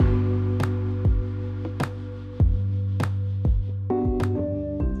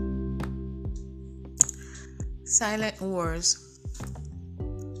Silent Wars.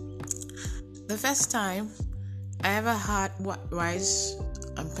 The first time I ever had white rice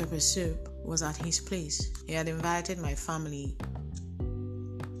and pepper soup was at his place. He had invited my family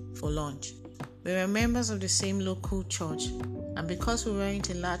for lunch. We were members of the same local church, and because we weren't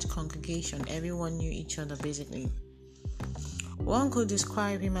a large congregation, everyone knew each other basically. One could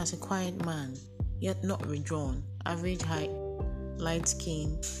describe him as a quiet man, yet not withdrawn, average height, light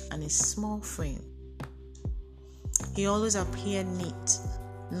skin, and a small frame. He always appeared neat,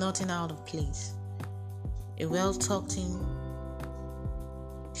 nothing out of place. A well-tucked-in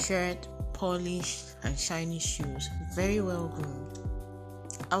shirt, polished and shiny shoes, very well groomed.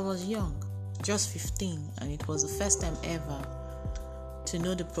 I was young, just 15, and it was the first time ever to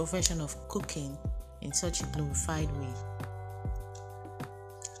know the profession of cooking in such a glorified way.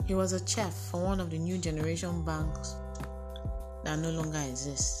 He was a chef for one of the new generation banks that no longer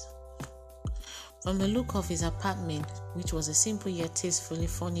exists. From the look of his apartment, which was a simple yet tastefully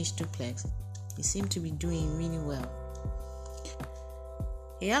furnished duplex, he seemed to be doing really well.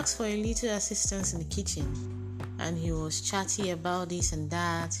 He asked for a little assistance in the kitchen, and he was chatty about this and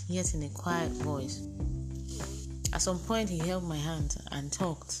that, yet in a quiet voice. At some point, he held my hand and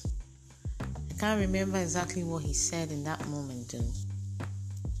talked. I can't remember exactly what he said in that moment though.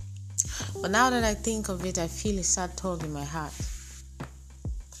 But now that I think of it, I feel a sad tug in my heart.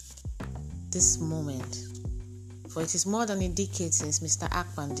 This moment, for it is more than a decade since Mr.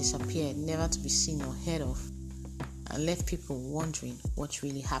 Akpan disappeared, never to be seen or heard of, and left people wondering what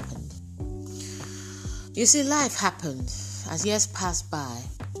really happened. You see, life happened. As years passed by,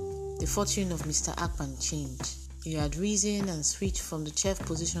 the fortune of Mr. Akpan changed. He had risen and switched from the chef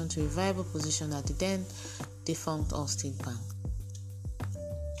position to a viable position at the then defunct Allstate Bank.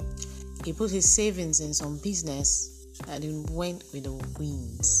 He put his savings in some business and it went with the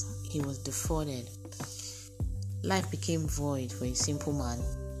winds. He was defrauded. Life became void for a simple man.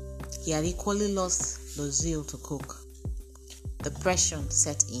 He had equally lost the zeal to cook. Depression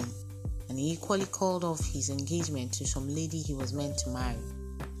set in, and he equally called off his engagement to some lady he was meant to marry.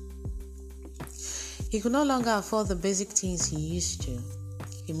 He could no longer afford the basic things he used to.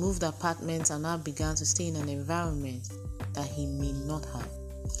 He moved apartments and now began to stay in an environment that he may not have.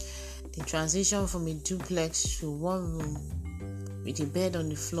 The transition from a duplex to one room with a bed on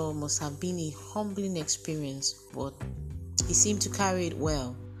the floor must have been a humbling experience, but he seemed to carry it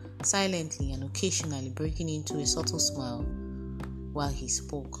well, silently and occasionally breaking into a subtle smile while he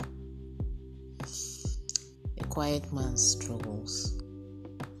spoke. A quiet man's struggles.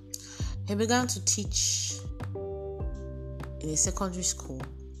 He began to teach in a secondary school.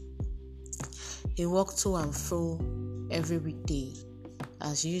 He walked to and fro every weekday,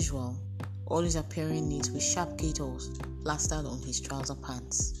 as usual, always appearing neat with sharp gaiters plastered on his trouser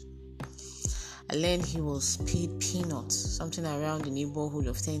pants. I learned he was paid peanuts, something around the neighborhood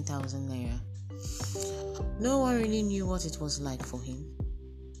of 10,000 naira. No one really knew what it was like for him.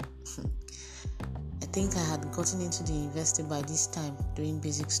 I think I had gotten into the university by this time doing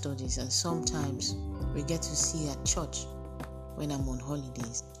basic studies, and sometimes we get to see at church when I'm on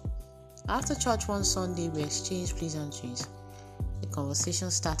holidays. After church one Sunday, we exchanged pleasantries. The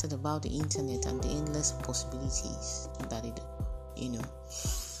conversation started about the internet and the endless possibilities that it,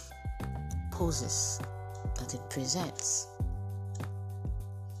 poses, that it presents.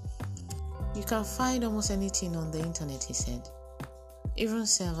 You can find almost anything on the internet, he said, even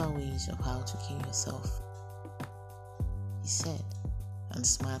several ways of how to kill yourself, he said, and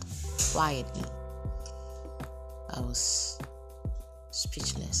smiled quietly. I was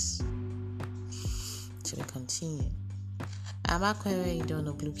speechless. To be continued. I'm Akwere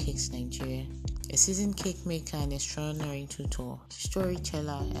Idono Blue Cakes Nigeria, a seasoned cake maker and extraordinary tutor,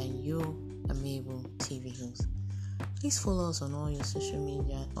 storyteller, and amiable TV host. Please follow us on all our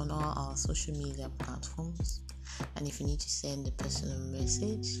social media platforms. And if you need to send a personal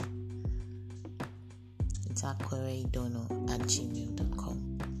message, it's akwereidono@gmail.com.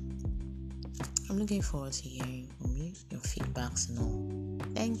 I'm looking forward to hearing from you, your feedbacks and all.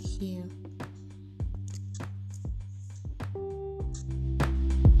 Thank you.